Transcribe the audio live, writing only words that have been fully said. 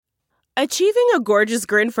Achieving a gorgeous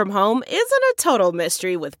grin from home isn't a total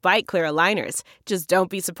mystery with Bite Clear aligners. Just don't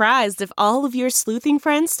be surprised if all of your sleuthing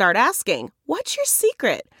friends start asking, "What's your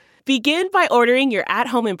secret?" Begin by ordering your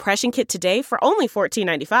at-home impression kit today for only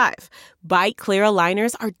 $14.95. Bite Clear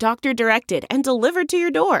aligners are doctor-directed and delivered to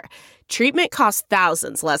your door. Treatment costs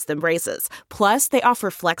thousands less than braces. Plus, they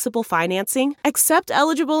offer flexible financing, accept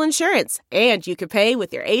eligible insurance, and you can pay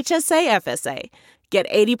with your HSA FSA. Get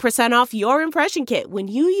 80% off your impression kit when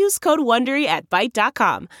you use code WONDERY at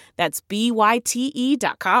Byte.com. That's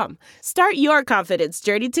BYTE.com. Start your confidence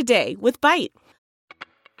journey today with Byte.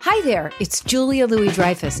 Hi there, it's Julia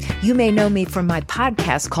Louis-Dreyfus. You may know me from my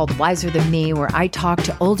podcast called Wiser Than Me, where I talk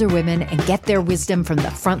to older women and get their wisdom from the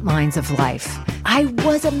front lines of life. I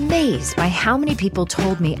was amazed by how many people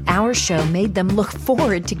told me our show made them look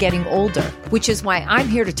forward to getting older, which is why I'm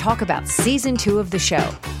here to talk about season 2 of the show.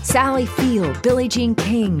 Sally Field, Billie Jean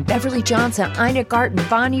King, Beverly Johnson, Ina Garten,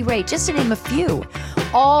 Bonnie Raitt, just to name a few.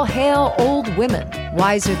 All hail old women.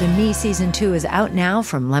 Wiser Than Me season 2 is out now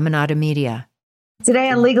from Lemonada Media.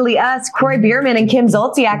 Today on Legally Us, Kroy Biermann and Kim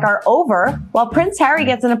Zolciak are over, while Prince Harry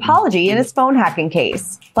gets an apology in his phone hacking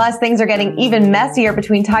case. Plus, things are getting even messier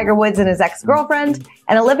between Tiger Woods and his ex-girlfriend,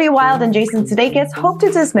 and Olivia Wilde and Jason Sudeikis hope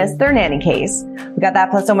to dismiss their nanny case. We got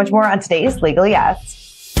that plus so much more on today's Legally Us.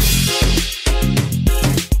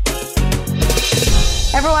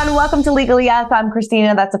 Everyone, welcome to Legally Us. I'm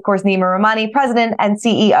Christina. That's, of course, Nima Rahmani, President and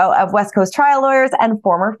CEO of West Coast Trial Lawyers and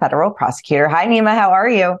former federal prosecutor. Hi, Nima. How are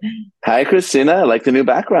you? Hi, Christina. I like the new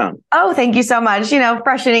background. Oh, thank you so much. You know,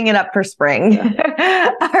 freshening it up for spring.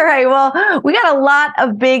 Yeah. All right. Well, we got a lot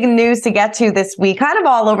of big news to get to this week, kind of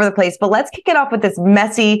all over the place, but let's kick it off with this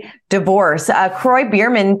messy divorce. Kroy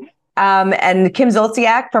Biermann and Kim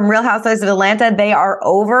Zolciak from Real Housewives of Atlanta, they are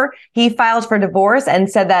over. He filed for divorce and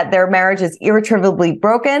said that their marriage is irretrievably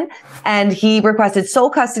broken, and he requested sole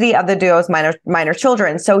custody of the duo's minor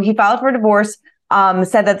children. So he filed for divorce,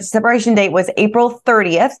 said that the separation date was April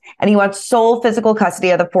 30th, and he wants sole physical custody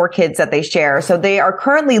of the 4 kids that they share. So they are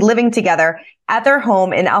currently living together at their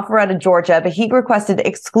home in Alpharetta, Georgia, but he requested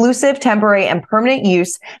exclusive, temporary, and permanent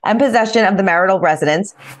use and possession of the marital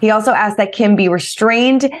residence. He also asked that Kim be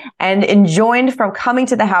restrained and enjoined from coming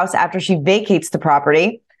to the house after she vacates the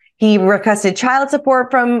property. He requested child support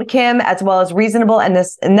from Kim, as well as reasonable and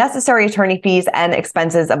necessary attorney fees and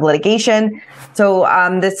expenses of litigation. So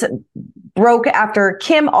this broke after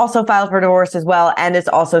Kim also filed for divorce as well, and is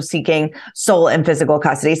also seeking sole and physical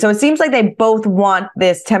custody. So it seems like they both want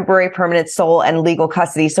this temporary, permanent sole and legal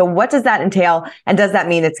custody. So what does that entail? And does that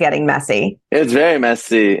mean it's getting messy? It's very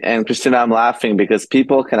messy. And Christina, I'm laughing because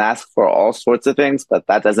people can ask for all sorts of things, but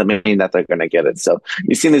that doesn't mean that they're going to get it. So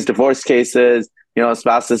you've seen these divorce cases, you know,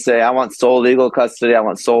 spouses say, I want sole legal custody. I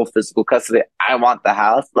want sole physical custody. I want the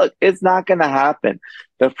house. Look, it's not going to happen.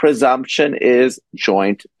 The presumption is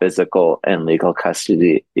joint physical and legal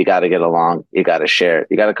custody. You got to get along. You got to share.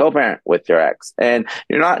 You got to co-parent with your ex. And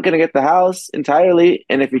you're not going to get the house entirely.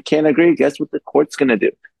 And if you can't agree, guess what the court's going to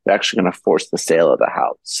do? They're actually going to force the sale of the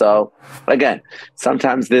house. So again,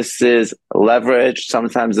 sometimes this is leverage.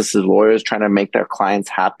 Sometimes this is lawyers trying to make their clients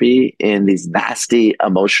happy in these nasty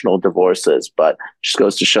emotional divorces. But it just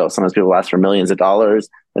goes to show sometimes people ask for millions of dollars.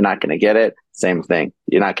 They're not going to get it. Same thing.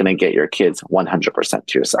 You're not going to get your kids 100%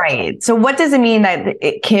 to yourself. Right. So what does it mean that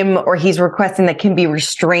Kim, or he's requesting that Kim be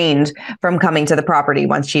restrained from coming to the property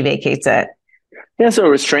once she vacates it? Yeah. So a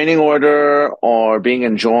restraining order or being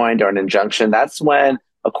enjoined or an injunction, that's when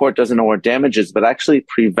a court doesn't award damages, but actually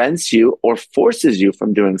prevents you or forces you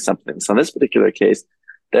from doing something. So in this particular case,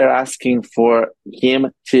 they're asking for him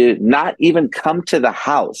to not even come to the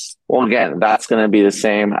house. Well, again, that's going to be the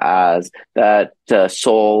same as that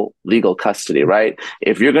sole legal custody, right?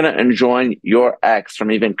 If you're going to enjoin your ex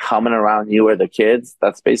from even coming around you or the kids,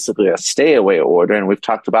 that's basically a stay away order. And we've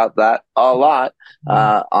talked about that a lot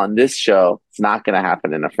on this show. It's not going to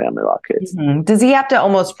happen in a family law case. Mm-hmm. Does he have to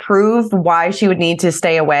almost prove why she would need to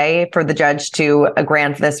stay away for the judge to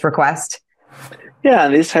grant this request? Yeah,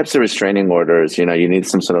 and these types of restraining orders, you know, you need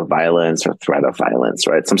some sort of violence or threat of violence,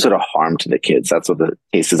 right? Some sort of harm to the kids. That's what the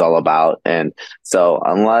case is all about. And so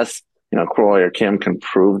unless, you know, Kroy or Kim can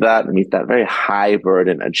prove that and meet that very high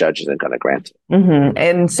burden, a judge isn't going to grant it. Mm-hmm.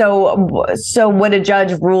 And so would a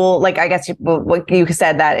judge rule, like, I guess what you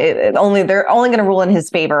said that they're only going to rule in his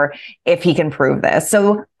favor if he can prove this.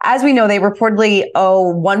 So as we know, they reportedly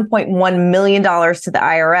owe $1.1 million to the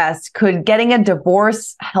IRS. Could getting a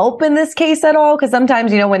divorce help in this case at all? Because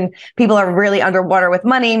sometimes, you know, when people are really underwater with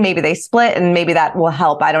money, maybe they split and maybe that will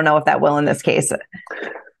help. I don't know if that will in this case.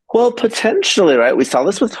 Well, potentially, right? We saw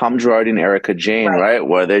this with Tom Girardi and Erica Jane, right?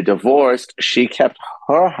 Where they divorced. She kept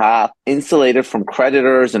her half insulated from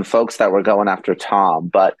creditors and folks that were going after Tom.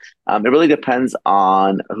 But it really depends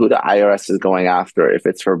on who the IRS is going after. If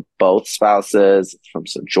it's for both spouses, from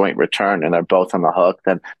some joint return, and they're both on the hook,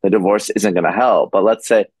 then the divorce isn't going to help. But let's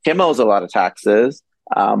say Kim owes a lot of taxes,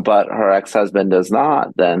 but her ex-husband does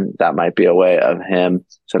not, then that might be a way of him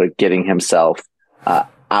sort of getting himself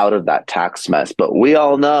out of that tax mess. But we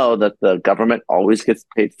all know that the government always gets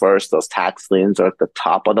paid first. Those tax liens are at the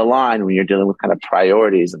top of the line when you're dealing with kind of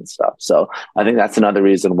priorities and stuff. So I think that's another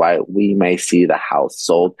reason why we may see the house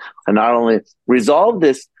sold, and not only resolve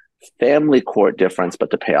this family court difference,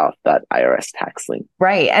 but to pay off that IRS tax lien.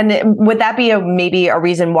 Right. And would that be maybe a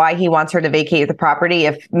reason why he wants her to vacate the property?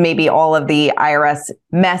 If maybe all of the IRS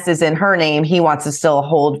mess is in her name, he wants to still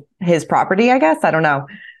hold his property, I guess. I don't know.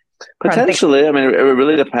 Potentially. I mean, it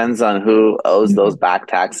really depends on who owes those back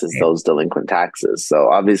taxes, those delinquent taxes. So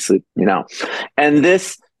obviously, and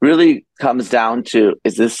this really comes down to,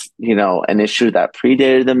 is this, an issue that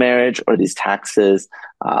predated the marriage, or these taxes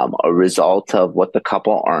a result of what the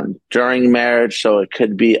couple earned during marriage? So it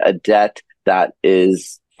could be a debt that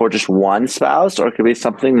is for just one spouse, or it could be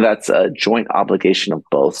something that's a joint obligation of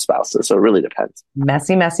both spouses. So it really depends.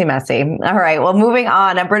 Messy, messy, messy. All right. Well, moving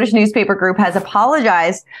on, a British newspaper group has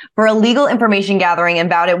apologized for illegal information gathering and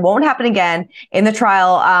vowed it won't happen again in the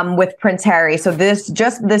trial with Prince Harry. So this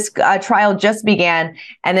trial just began.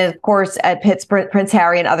 And of course, it pits Prince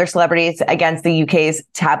Harry and other celebrities against the UK's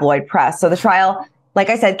tabloid press. So the trial, like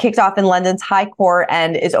I said, kicked off in London's High Court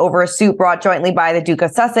and is over a suit brought jointly by the Duke of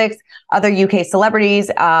Sussex, other UK celebrities,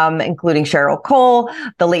 including Cheryl Cole,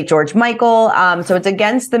 the late George Michael. So it's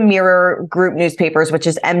against the Mirror Group newspapers, which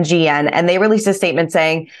is MGN. And they released a statement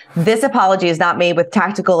saying, this apology is not made with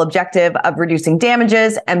tactical objective of reducing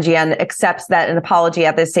damages. MGN accepts that an apology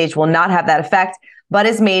at this stage will not have that effect, but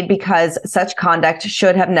is made because such conduct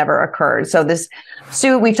should have never occurred. So this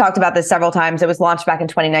suit, we've talked about this several times. It was launched back in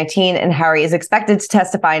 2019, and Harry is expected to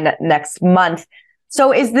testify next month.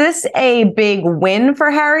 So is this a big win for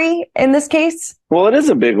Harry in this case? Well, it is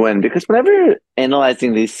a big win, because whenever you're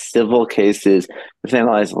analyzing these civil cases, you have to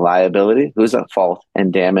analyze liability, who's at fault,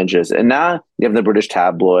 and damages. And now you have the British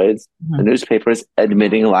tabloids, the newspapers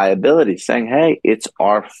admitting liability, saying, hey, it's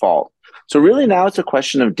our fault. So really now it's a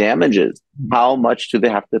question of damages. How much do they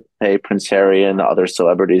have to pay Prince Harry and the other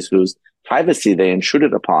celebrities whose privacy they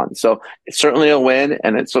intruded upon? So it's certainly a win.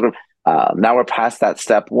 And it's sort of now we're past that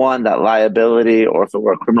step one, that liability, or if it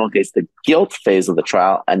were a criminal case, the guilt phase of the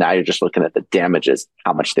trial. And now you're just looking at the damages,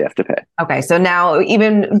 how much they have to pay. Okay. So now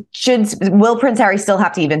will Prince Harry still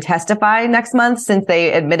have to even testify next month since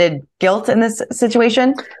they admitted guilt in this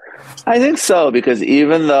situation? I think so, because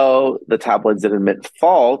even though the tabloids did admit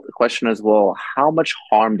fault, the question is, well, how much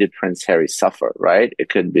harm did Prince Harry suffer, right? It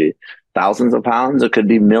could be thousands of pounds, it could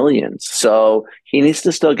be millions. So he needs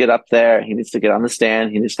to still get up there. He needs to get on the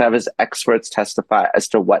stand. He needs to have his experts testify as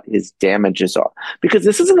to what his damages are. Because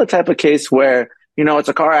this isn't the type of case where, it's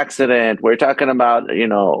a car accident, where you're talking about,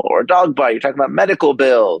 or a dog bite, you're talking about medical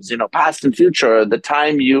bills, past and future, the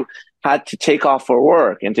time you had to take off for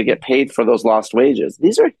work and to get paid for those lost wages.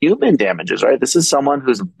 These are human damages, right? This is someone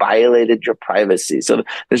who's violated your privacy. So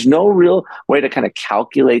there's no real way to kind of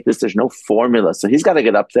calculate this. There's no formula. So he's got to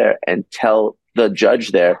get up there and tell the judge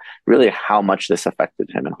there really how much this affected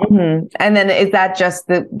him. And then is that just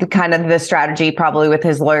the kind of the strategy probably with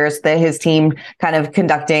his lawyers, that his team kind of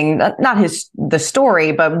conducting, not the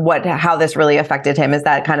story, but how this really affected him? Is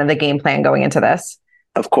that kind of the game plan going into this?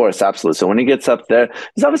 Of course, absolutely. So when he gets up there,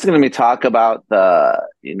 there's obviously going to be talk about the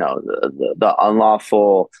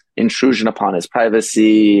unlawful intrusion upon his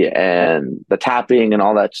privacy and the tapping and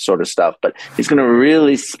all that sort of stuff. But he's going to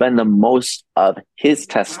really spend the most of his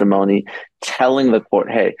testimony telling the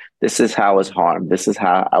court, hey, this is how I was harmed. This is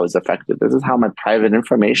how I was affected. This is how my private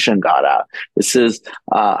information got out. This is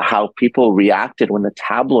how people reacted when the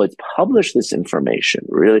tabloids published this information,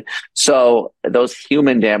 really. So those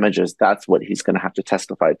human damages, that's what he's going to have to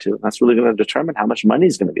testify to. And that's really going to determine how much money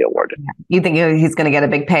is going to be awarded. You think he's going to get a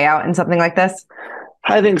big payout in something like this?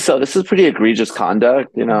 I think so. This is pretty egregious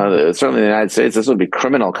conduct. Certainly in the United States, this would be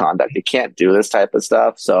criminal conduct. You can't do this type of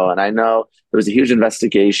stuff. So, and I know there was a huge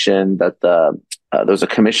investigation that there was a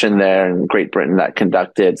commission there in Great Britain that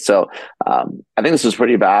conducted. So I think this was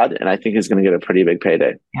pretty bad, and I think he's going to get a pretty big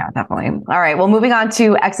payday. Yeah, definitely. All right. Well, moving on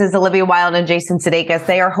to exes Olivia Wilde and Jason Sudeikis.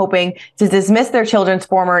 They are hoping to dismiss their children's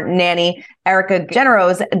former nanny, Erica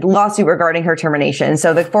Genero's lawsuit regarding her termination.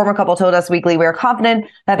 So the former couple told Us Weekly, we are confident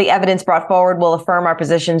that the evidence brought forward will affirm our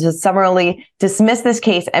position to summarily dismiss this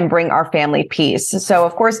case and bring our family peace. So,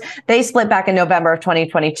 of course, they split back in November of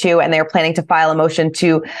 2022, and they are planning to file a motion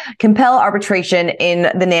to compel arbitration arbitration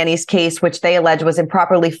in the nanny's case, which they allege was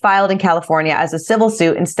improperly filed in California as a civil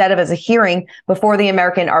suit instead of as a hearing before the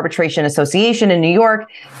American Arbitration Association in New York.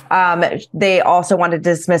 They also wanted to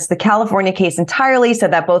dismiss the California case entirely so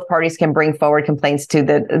that both parties can bring forward complaints to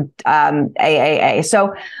the AAA.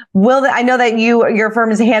 So I know that your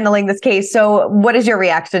firm is handling this case. So what is your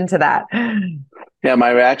reaction to that? Yeah,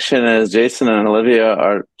 my reaction is Jason and Olivia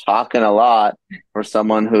are talking a lot for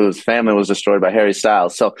someone whose family was destroyed by Harry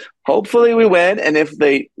Styles. So hopefully we win. And if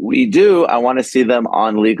we do, I want to see them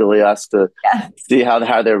on Legally Us to see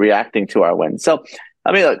how they're reacting to our win. So,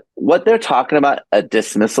 I mean, look, what they're talking about, a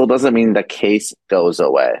dismissal, doesn't mean the case goes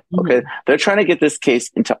away. Okay. They're trying to get this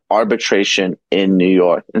case into arbitration in New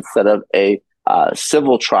York instead of a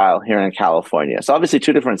civil trial here in California. So obviously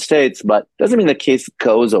two different states, but doesn't mean the case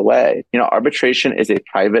goes away. Arbitration is a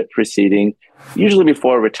private proceeding, usually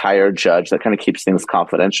before a retired judge, that kind of keeps things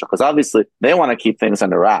confidential because obviously they want to keep things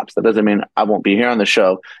under wraps. That doesn't mean I won't be here on the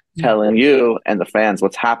show telling you and the fans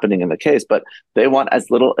what's happening in the case, but they want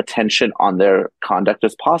as little attention on their conduct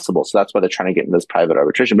as possible. So that's why they're trying to get into this private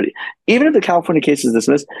arbitration. But even if the California case is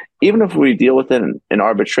dismissed, even if we deal with it in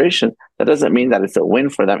arbitration, that doesn't mean that it's a win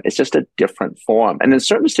for them. It's just a different form. And in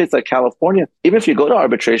certain states like California, even if you go to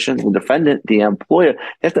arbitration, the defendant, the employer,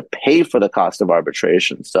 they have to pay for the cost of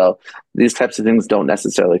arbitration. So these types of things don't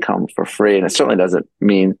necessarily come for free. And it certainly doesn't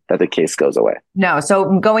mean that the case goes away. No.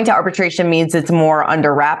 So going to arbitration means it's more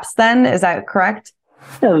under wraps then. Is that correct?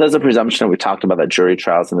 Yeah, there's a presumption we talked about that jury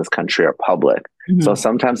trials in this country are public. So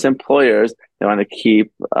sometimes employers, they want to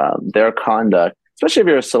keep their conduct, especially if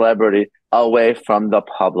you're a celebrity, away from the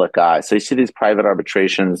public eye. So you see these private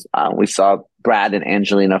arbitrations. We saw Brad and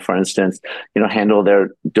Angelina, for instance, handle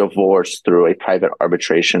their divorce through a private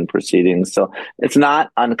arbitration proceeding. So it's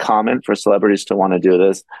not uncommon for celebrities to want to do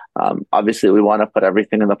this. Obviously, we want to put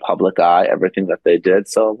everything in the public eye, everything that they did.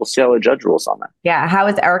 So we'll see how a judge rules on that. Yeah. How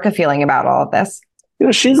is Erica feeling about all of this?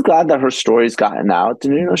 She's glad that her story's gotten out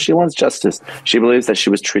and, she wants justice. She believes that she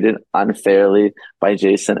was treated unfairly by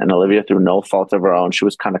Jason and Olivia through no fault of her own. She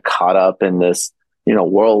was kind of caught up in this,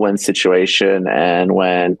 whirlwind situation. And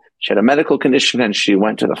when she had a medical condition and she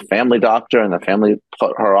went to the family doctor and the family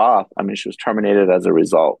put her off, she was terminated as a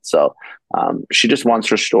result. So she just wants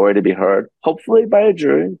her story to be heard, hopefully by a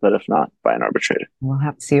jury, but if not, by an arbitrator. We'll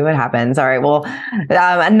have to see what happens. All right. Well,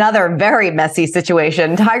 another very messy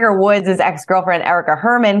situation. Tiger Woods' ex-girlfriend, Erica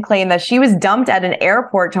Herman, claimed that she was dumped at an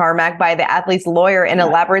airport tarmac by the athlete's lawyer in an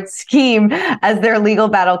elaborate scheme as their legal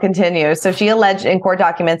battle continues. So she alleged in court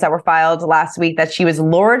documents that were filed last week that she was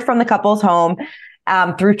lured from the couple's home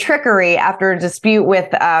through trickery after a dispute with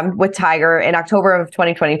Tiger in October of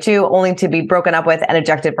 2022, only to be broken up with and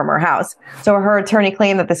ejected from her house. So her attorney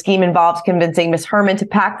claimed that the scheme involved convincing Miss Herman to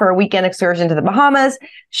pack for a weekend excursion to the Bahamas.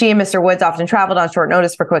 She and Mr. Woods often traveled on short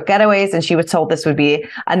notice for quick getaways, and she was told this would be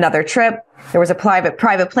another trip. There was a private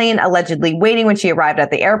plane allegedly waiting when she arrived at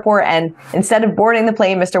the airport, and instead of boarding the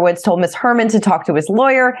plane, Mr. Woods told Miss Herman to talk to his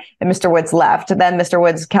lawyer, and Mr. Woods left. Then Mr.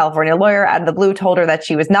 Woods' California lawyer, out of the blue, told her that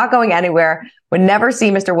she was not going anywhere, would never see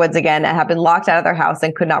Mr. Woods again, and had been locked out of their house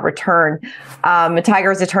and could not return.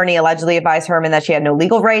 Tiger's attorney allegedly advised Herman that she had no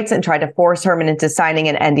legal rights and tried to force Herman into signing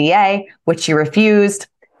an NDA, which she refused.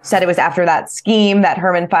 Said it was after that scheme that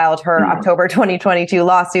Herman filed her October 2022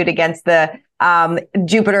 lawsuit against the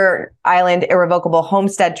Jupiter Island Irrevocable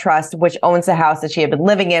Homestead Trust, which owns the house that she had been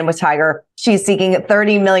living in with Tiger. She's seeking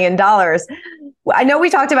 $30 million. I know we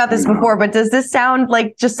talked about this before, but does this sound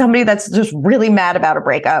like just somebody that's just really mad about a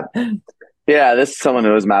breakup? Yeah, this is someone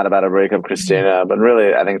who was mad about a breakup, Christina. But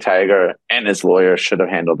really, I think Tiger and his lawyer should have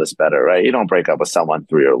handled this better, right? You don't break up with someone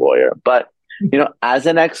through your lawyer. But, as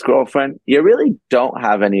an ex-girlfriend, you really don't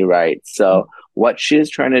have any rights. So what she is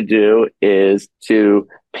trying to do is to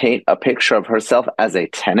paint a picture of herself as a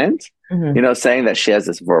tenant, saying that she has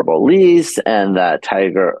this verbal lease and that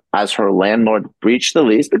Tiger, as her landlord, breached the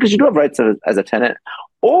lease, because you do have rights as a tenant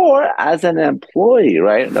or as an employee,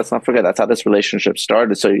 right? Let's not forget, that's how this relationship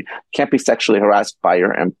started. So you can't be sexually harassed by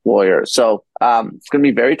your employer. So it's going to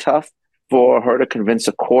be very tough for her to convince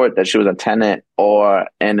a court that she was a tenant or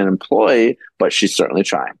an employee, but she's certainly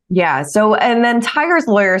trying. Yeah. So, and then Tiger's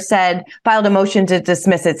lawyer filed a motion to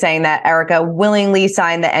dismiss it, saying that Erica willingly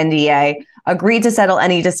signed the NDA, agreed to settle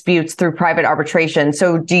any disputes through private arbitration.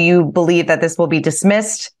 So do you believe that this will be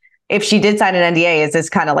dismissed? If she did sign an NDA, is this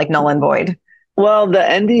kind of like null and void? Well, the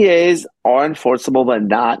NDAs are enforceable, but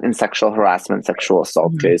not in sexual harassment, sexual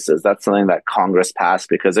assault cases. That's something that Congress passed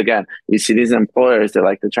because, again, you see these employers,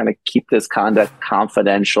 they're trying to keep this conduct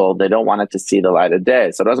confidential. They don't want it to see the light of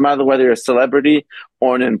day. So it doesn't matter whether you're a celebrity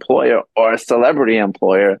or an employer or a celebrity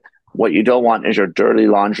employer. what you don't want is your dirty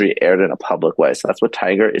laundry aired in a public way. So that's what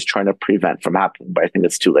Tiger is trying to prevent from happening. But I think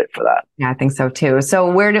it's too late for that. Yeah, I think so too.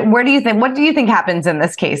 So what do you think happens in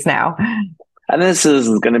this case now? And this is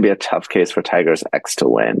going to be a tough case for Tiger's ex to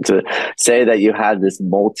win. To say that you had this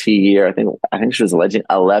multi-year, I think she was alleging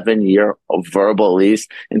 11-year verbal lease,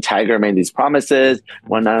 and Tiger made these promises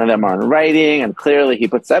when none of them are in writing, and clearly he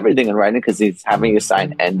puts everything in writing because he's having you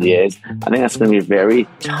sign NDAs. I think that's going to be a very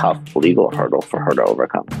tough legal hurdle for her to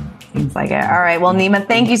overcome. Seems like it. All right. Well, Nima,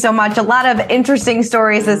 thank you so much. A lot of interesting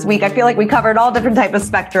stories this week. I feel like we covered all different types of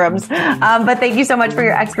spectrums. But thank you so much for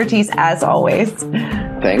your expertise as always.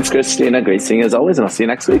 Thanks, Christina. Great seeing you as always, and I'll see you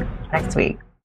next week. Next week.